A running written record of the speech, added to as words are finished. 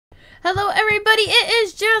Hello everybody, it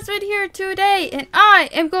is Jasmine here today, and I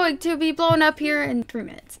am going to be blown up here in 3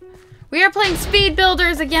 minutes. We are playing Speed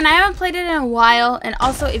Builders again. I haven't played it in a while, and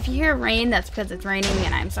also if you hear rain, that's because it's raining,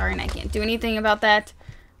 and I'm sorry and I can't do anything about that.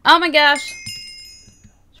 Oh my gosh.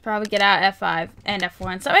 Should probably get out F5 and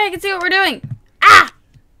F1 so I can see what we're doing. Ah!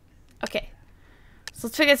 Okay. So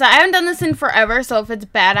let's figure this out. I haven't done this in forever, so if it's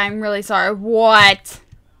bad, I'm really sorry. What?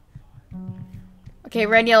 Okay,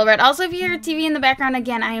 red, yellow, red. Also, if you hear TV in the background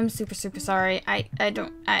again, I am super sorry.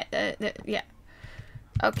 Yeah.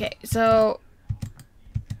 Okay, so,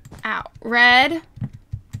 ow. Red.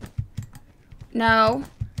 No.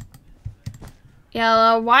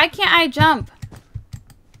 Yellow. Why can't I jump?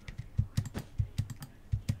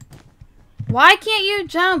 Why can't you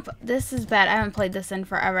jump? This is bad. I haven't played this in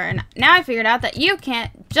forever, and now I figured out that you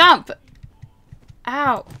can't jump.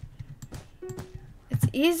 Ow. It's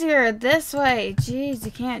easier this way. Jeez,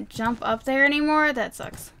 you can't jump up there anymore? That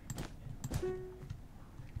sucks.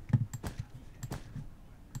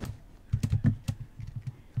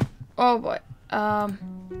 Oh boy. Oh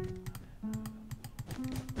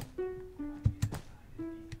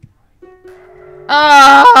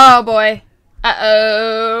boy.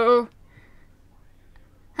 Uh-oh.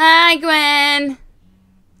 Hi, Gwen.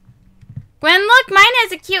 Gwen, look, mine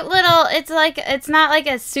has a cute little, it's not like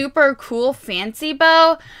a super cool fancy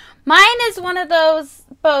bow. Mine is one of those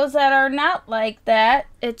bows that are not like that.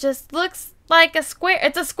 It just looks like a square.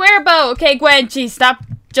 It's a square bow. Okay, Gwen, geez, stop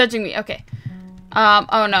judging me. Okay. Oh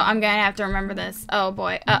no, I'm gonna have to remember this. Oh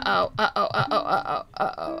boy. Uh-oh.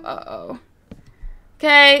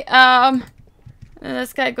 Okay,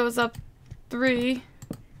 this guy goes up 3.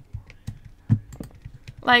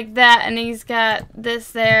 Like that, and he's got this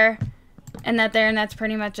there. And that there, and that's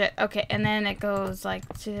pretty much it. Okay, and then it goes like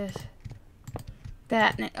just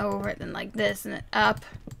that, and it over, then like this, and then up.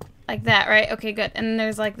 Like that, right? Okay, good. And then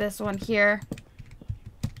there's like this one here.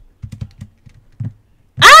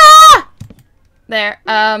 Ah! There.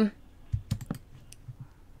 I'm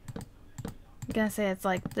gonna say it's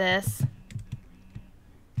like this.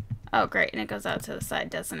 Oh, great. And it goes out to the side,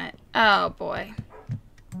 doesn't it? Oh, boy.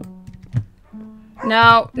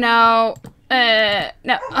 No. No. Okay,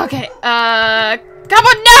 come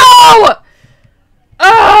on, no! Oh,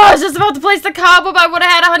 I was just about to place the cobweb. I would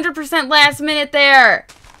have had 100% last minute there.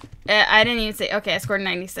 I didn't even say, okay, I scored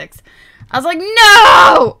 96. I was like,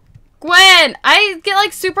 no! Gwen, I get,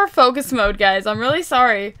 like, super focus mode, guys. I'm really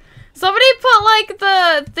sorry. Somebody put, like,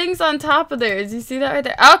 the things on top of theirs. You see that right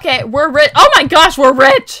there? Okay, we're rich. Oh, my gosh, we're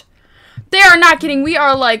rich. They are not kidding. We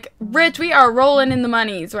are, like, rich. We are rolling in the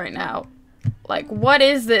monies right now. Like, what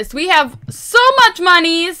is this? We have so much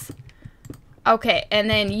monies. Okay, and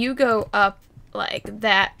then you go up like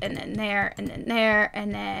that, and then there, and then there,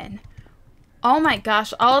 and then... Oh my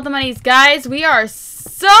gosh, all of the monies. Guys, we are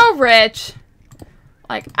so rich.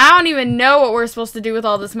 Like, I don't even know what we're supposed to do with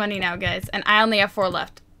all this money now, guys. And I only have 4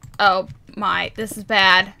 left. Oh my, this is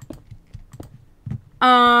bad.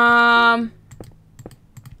 Uh-oh.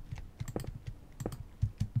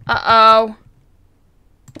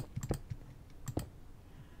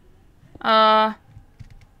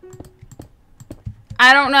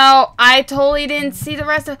 I don't know. I totally didn't see the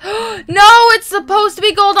rest of... No, it's supposed to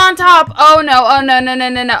be gold on top. Oh, no. Oh, no.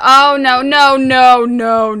 Oh, no.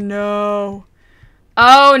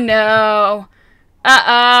 Oh, no.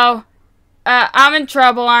 Uh-oh. I'm in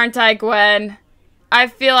trouble, aren't I, Gwen? I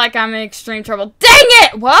feel like I'm in extreme trouble. Dang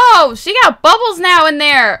it! Whoa, she got bubbles now in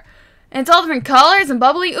there. And it's all different colors and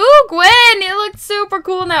bubbly. Ooh, Gwen, it looks super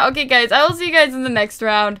cool now. Okay, guys, I will see you guys in the next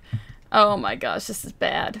round. Oh my gosh, this is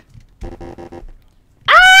bad.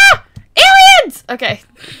 Ah! Aliens! Okay.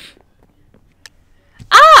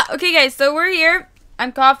 Ah! Okay, guys, so we're here.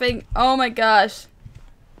 I'm coughing. Oh my gosh.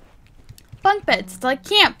 Bunk beds. It's like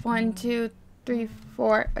camp. 1, 2, 3,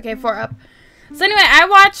 4. Okay, 4 up. So anyway, I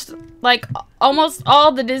watched, like, almost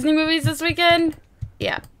all the Disney movies this weekend.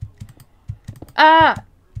 Yeah.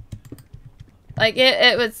 Like,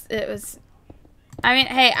 it was... I mean,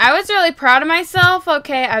 hey, I was really proud of myself,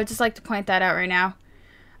 okay? I would just like to point that out right now.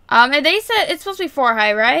 And they said it's supposed to be 4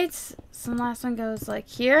 high, right? So the last one goes, like,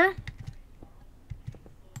 here.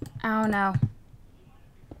 Oh, no.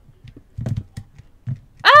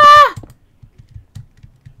 Ah!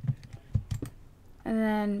 And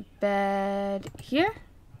then bed here.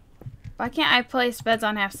 Why can't I place beds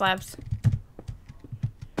on half slabs?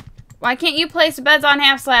 Why can't you place beds on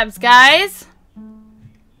half slabs, guys?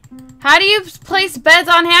 How do you place beds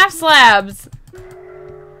on half slabs?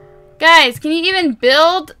 Guys, can you even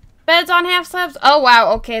build beds on half slabs? Oh,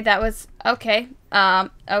 wow. Okay, that was... Okay.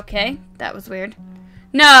 Okay. That was weird.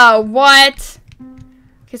 No, what?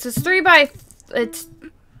 Okay, so it's 3 by... It's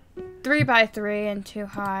 3x3 and too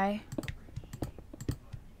high.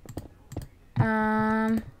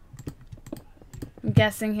 I'm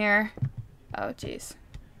guessing here. Oh, jeez.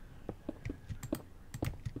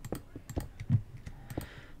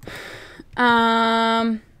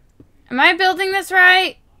 Am I building this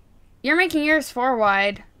right? You're making yours 4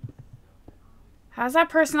 wide. How's that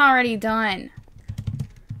person already done?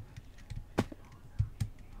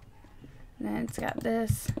 And then it's got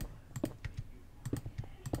this.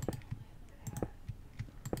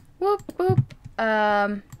 Whoop, whoop.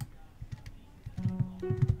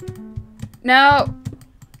 No.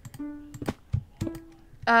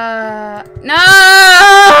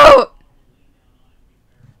 No!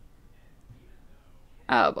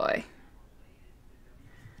 Oh, boy.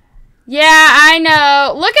 Yeah, I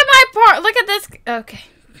know. Look at my part. Look at this. Okay.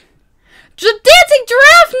 Dancing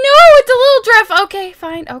giraffe? No, it's a little giraffe. Okay,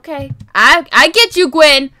 fine. Okay. I get you,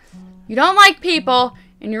 Gwen. You don't like people,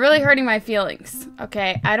 and you're really hurting my feelings.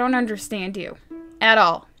 Okay, I don't understand you at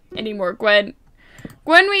all anymore, Gwen.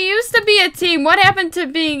 Gwen, we used to be a team. What happened to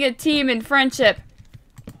being a team in friendship?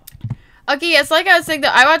 Okay, yes, like I was saying, though,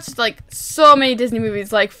 I watched, like, so many Disney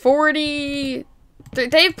movies. Like, 40...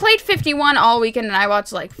 They played 51 all weekend, and I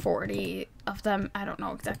watched, like, 40 of them. I don't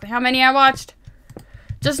know exactly how many I watched.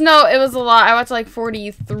 Just know it was a lot. I watched, like,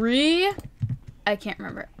 43. I can't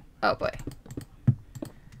remember. Oh, boy.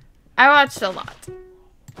 I watched a lot.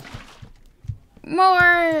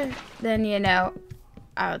 More than, you know,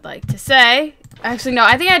 I would like to say. Actually, no,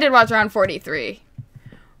 I think I did watch around 43.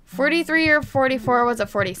 43 or 44, was it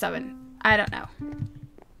 47? I don't know.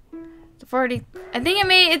 40, I think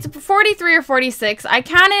it's 43 or 46. I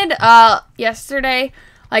counted yesterday,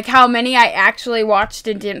 like how many I actually watched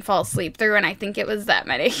and didn't fall asleep through, and I think it was that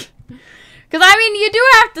many. Because, I mean, you do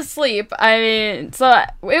have to sleep. I mean, so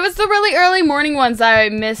it was the really early morning ones that I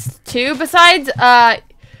missed too, besides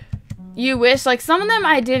You Wish. Like, some of them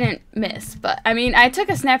I didn't miss, but, I mean, I took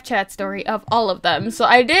a Snapchat story of all of them, so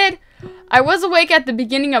I was awake at the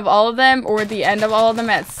beginning of all of them, or the end of all of them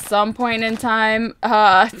at some point in time.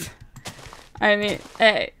 I mean,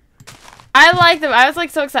 hey, I like them. I was,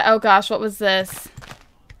 like, so excited. Oh, gosh, what was this?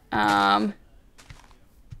 I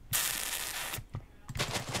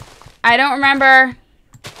don't remember.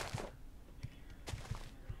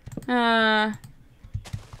 I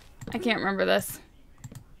can't remember this.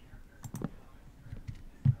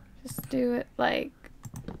 Just do it like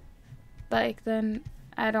then.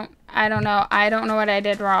 I don't know. I don't know what I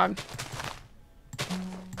did wrong.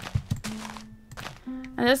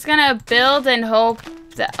 I'm just gonna build and hope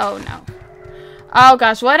that, oh no. Oh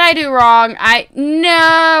gosh, what'd I do wrong?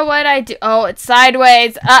 What'd I do? Oh, it's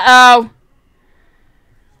sideways. Uh-oh.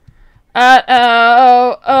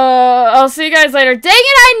 I'll see you guys later. Dang it,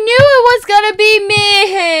 I knew it was gonna be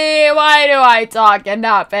me. Why do I talk and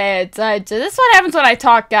not pay attention? This is what happens when I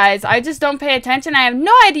talk, guys. I just don't pay attention. I have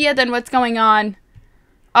no idea then what's going on.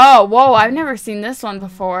 Oh, whoa, I've never seen this one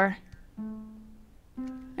before.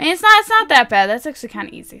 I mean, it's not that bad. That's actually kind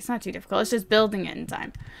of easy. It's not too difficult. It's just building it in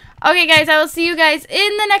time. Okay, guys, I will see you guys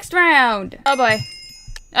in the next round. Oh, boy.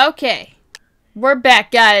 Okay. We're back,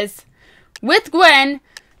 guys. With Gwen,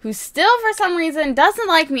 who still, for some reason, doesn't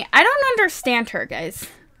like me. I don't understand her, guys.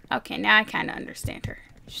 Okay, now I kind of understand her.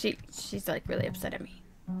 She's, like, really upset at me.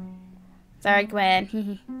 Sorry,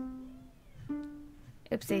 Gwen.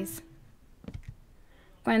 Oopsies.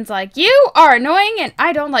 Gwen's like, you are annoying and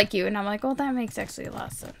I don't like you. And I'm like, well, that makes actually a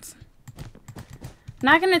lot of sense. I'm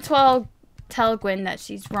not going to tell Gwen that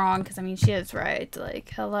she's wrong because, I mean, she is right.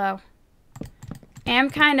 Like, hello. I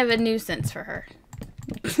am kind of a nuisance for her.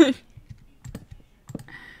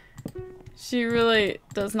 She really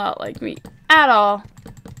does not like me at all.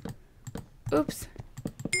 Oops.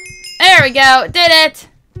 There we go. Did it.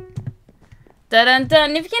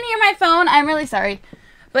 Dun-dun-dun. If you can't hear my phone, I'm really sorry.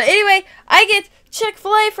 But anyway, I get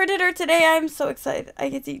Chick-fil-A for dinner today. I'm so excited. I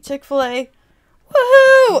get to eat Chick-fil-A.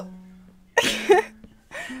 Woohoo!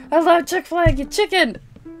 I love Chick-fil-A. I get chicken.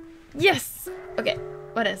 Yes. Okay.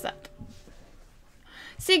 What is that?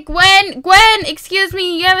 See, Gwen, excuse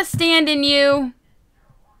me. You have a stand in you.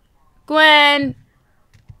 Gwen,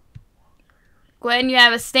 you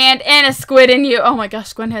have a stand and a squid in you. Oh my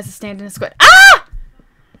gosh, Gwen has a stand and a squid. Ah!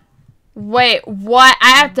 Wait, what?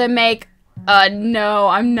 I have to make... no,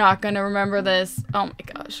 I'm not gonna remember this. Oh my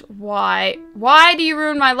gosh, why? Why do you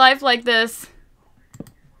ruin my life like this?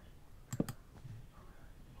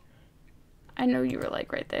 I know you were,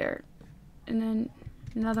 like, right there. And then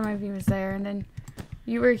another one of you was there. And then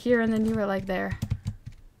you were here and then you were, like, there.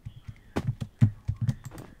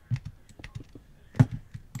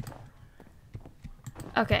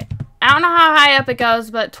 Okay. I don't know how high up it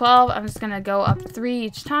goes, but 12, I'm just going to go up 3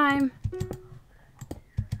 each time.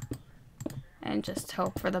 And just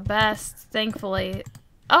hope for the best. Thankfully.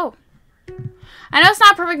 Oh. I know it's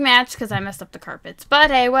not a perfect match because I messed up the carpets.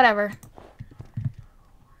 But hey, whatever.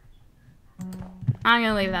 I'm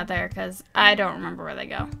going to leave that there because I don't remember where they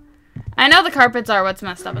go. I know the carpets are what's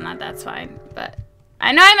messed up in that. That's fine. But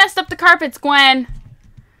I know I messed up the carpets, Gwen.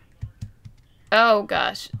 Oh,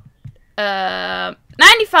 gosh.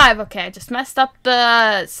 95. Okay, I just messed up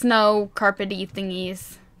the snow carpety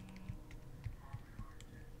thingies.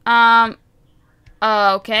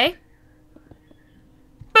 Okay.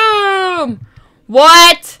 Boom!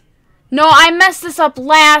 What? No, I messed this up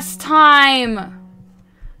last time.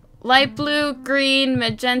 Light blue, green,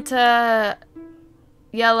 magenta,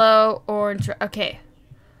 yellow, orange. Okay.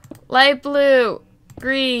 Light blue,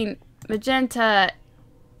 green, magenta,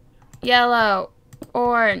 yellow,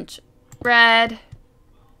 orange, red,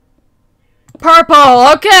 purple.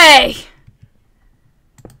 Okay.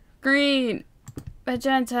 Green,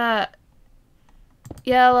 magenta,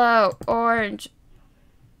 yellow, orange,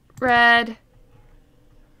 red,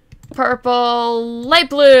 purple,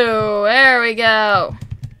 light blue. There we go.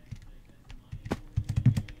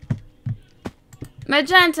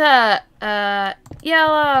 Magenta,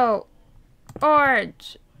 yellow,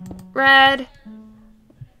 orange, red,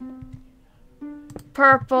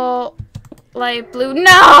 purple, light blue.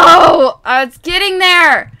 No! I was getting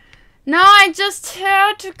there. No, I just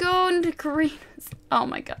had to go into green. Oh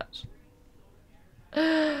my gosh.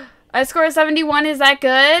 I scored 71. Is that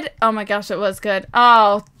good? Oh my gosh, it was good.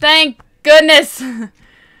 Oh, thank goodness.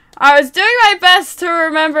 I was doing my best to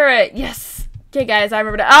remember it. Yes. Okay, guys, I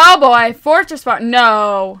remembered it. Oh boy, fortress farm.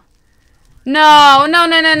 No. No.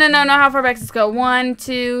 How far back does it go? 1,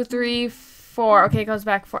 2, 3, 4. Okay, it goes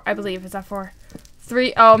back 4. I believe. Is that 4?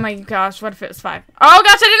 3. Oh my gosh, what if it was 5? Oh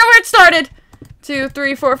gosh, I didn't know where it started. 2,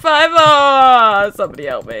 3, 4, 5. Oh, somebody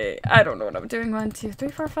help me. I don't know what I'm doing. 1, 2, 3,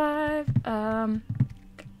 4, 5.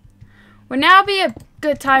 Would now be a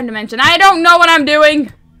good time to mention I don't know what I'm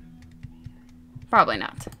doing. Probably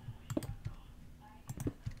not.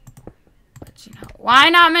 But you know, why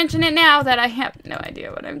not mention it now that I have no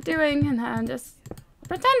idea what I'm doing and I'm just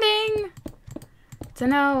pretending to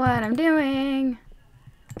know what I'm doing.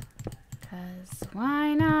 Cause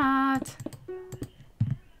why not?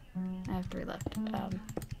 I have 3 left.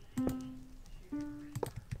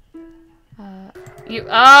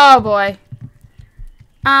 Oh boy.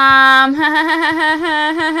 Oh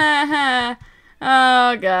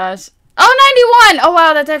gosh. Oh, 91! Oh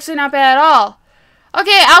wow, that's actually not bad at all.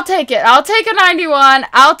 Okay, I'll take it. I'll take a 91.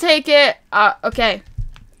 I'll take it. Okay.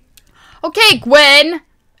 Okay, Gwen,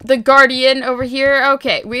 the guardian over here.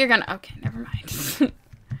 Okay, we are gonna. Okay, never mind.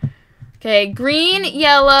 Okay, green,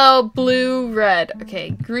 yellow, blue, red.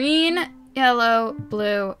 Okay, green, yellow,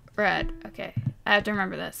 blue, red. Okay, I have to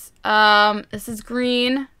remember this. This is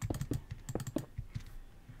green.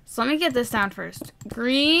 So let me get this down first.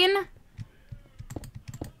 Green,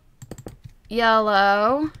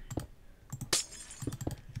 yellow,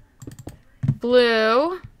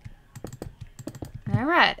 blue, and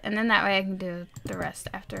red. And then that way I can do the rest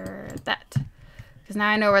after that. Because now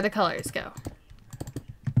I know where the colors go.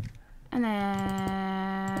 And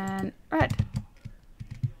then red.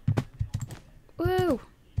 Woo!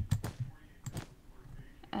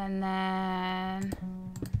 And then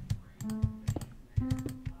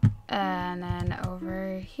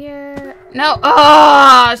over here. No! Oh!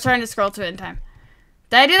 I was trying to scroll to it in time.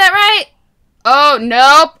 Did I do that right? Oh,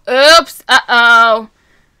 nope. Oops. Uh-oh.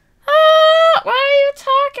 What are you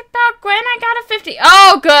talking about, Gwen? I got a 50.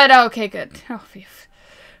 Oh, good. Okay, good. Oh, phew.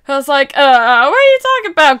 I was like, what are you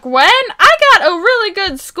talking about, Gwen? I got a really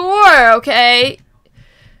good score, okay?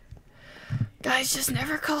 Guys, just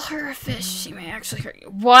never call her a fish. She may actually hurt you.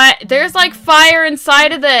 What? There's like fire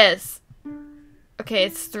inside of this. Okay,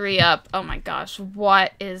 it's 3 up. Oh my gosh.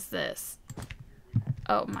 What is this?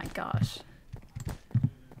 Oh my gosh.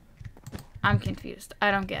 I'm confused.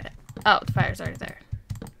 I don't get it. Oh, the fire's already there.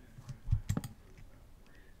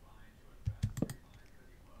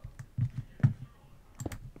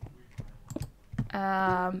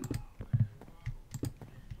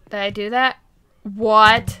 Did I do that?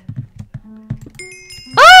 What?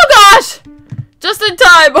 Oh gosh! Just in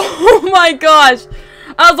time. Oh my gosh.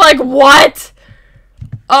 I was like, what?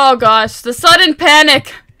 Oh gosh, the sudden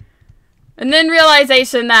panic. And then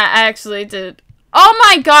realization that I actually did. Oh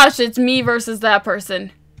my gosh, it's me versus that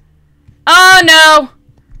person. Oh no.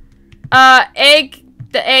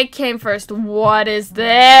 The egg came first. What is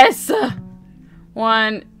this?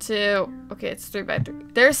 1, 2. Okay, it's 3 by 3.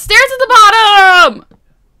 There's stairs at the bottom!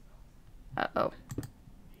 Uh-oh.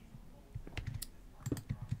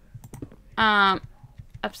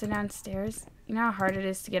 Upside down stairs. You know how hard it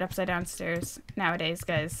is to get upside down stairs nowadays,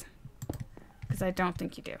 guys? Because I don't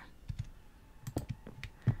think you do.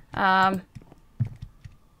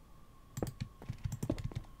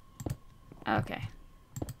 Okay.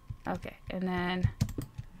 Okay, and then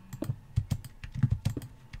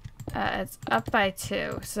it's up by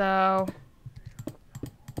 2, so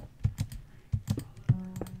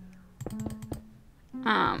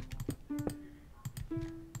and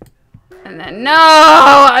then no,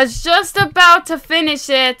 I was just about to finish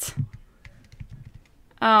it.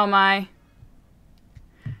 Oh my.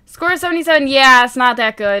 Score 77. Yeah, it's not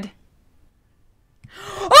that good.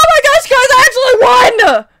 Oh my gosh, guys, I actually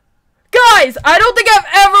won! Guys, I don't think I've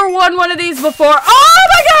ever won one of these before. Oh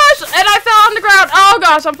my gosh! And I fell on the ground. Oh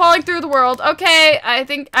gosh, I'm falling through the world. Okay, I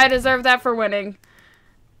think I deserve that for winning.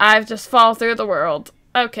 I've just fall through the world.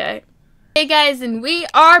 Okay. Hey guys, and we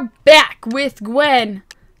are back with Gwen,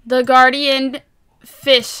 the guardian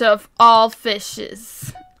fish of all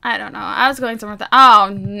fishes. I don't know. I was going somewhere with that.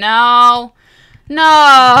 Oh no.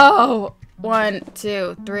 No! 1,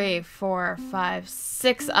 2, 3, 4, 5,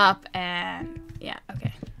 6 up, and yeah,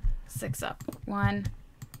 okay. 6 up. 1,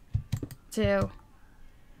 2.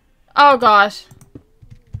 Oh gosh.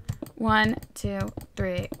 1, 2,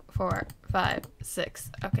 3, 4, 5,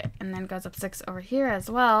 6. Okay, and then goes up 6 over here as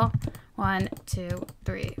well. 1, 2,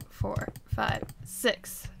 3, 4, 5,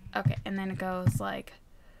 6. Okay, and then it goes like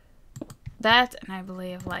that, and I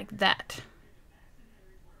believe like that.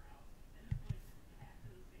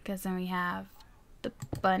 Because then we have the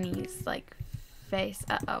bunny's like face.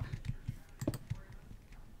 Uh-oh.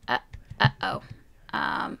 Uh-oh.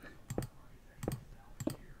 I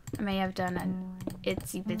may have done an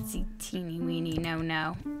itsy bitsy teeny weeny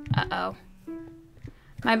no. Uh-oh.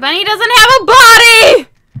 My bunny doesn't have a body!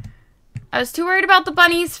 I was too worried about the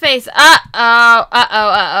bunny's face. Uh-oh.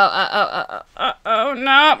 Uh-oh.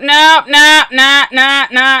 No.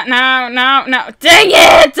 Dang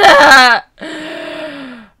it!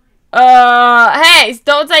 Hey,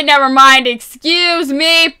 don't say never mind. Excuse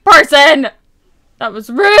me, person. That was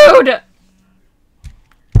rude.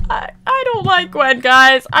 I don't like Gwen,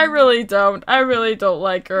 guys. I really don't. I really don't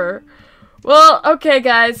like her. Well, okay,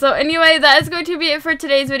 guys. So anyway, that is going to be it for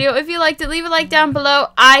today's video. If you liked it, leave a like down below.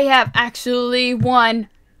 I have actually won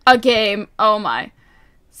a game. Oh my.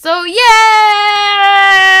 So yay!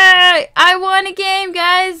 I won a game,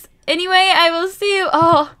 guys. Anyway, I will see you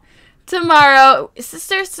all tomorrow.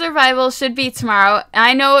 Sister Survival should be tomorrow.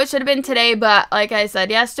 I know it should have been today, but like I said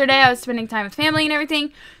yesterday, I was spending time with family and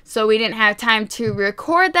everything, so we didn't have time to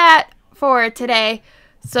record that for today.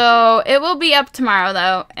 So it will be up tomorrow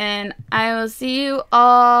though, and I will see you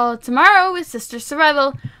all tomorrow with Sister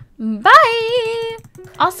Survival. Bye!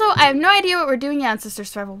 Also, I have no idea what we're doing yet on Sister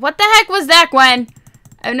Survival. What the heck was that, Gwen?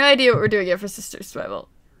 I have no idea what we're doing yet for Sister Survival.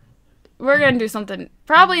 We're gonna do something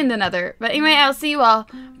probably in the nether. But anyway, I'll see you all.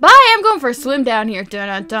 Bye! I'm going for a swim down here. Dun,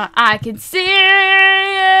 dun, dun. I can see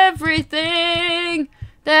everything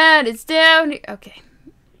that is down here. Okay.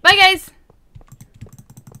 Bye, guys!